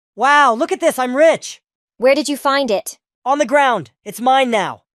Wow, look at this, I'm rich! Where did you find it? On the ground, it's mine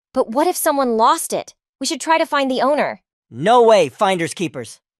now. But what if someone lost it? We should try to find the owner. No way, finders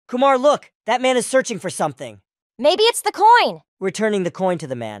keepers. Kumar, look, that man is searching for something. Maybe it's the coin. Returning the coin to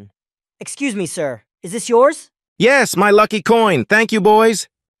the man. Excuse me, sir, is this yours? Yes, my lucky coin. Thank you, boys.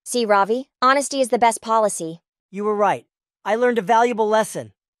 See, Ravi, honesty is the best policy. You were right. I learned a valuable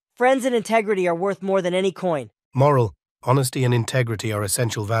lesson. Friends and integrity are worth more than any coin. Moral, honesty and integrity are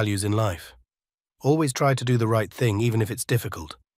essential values in life. Always try to do the right thing even if it's difficult.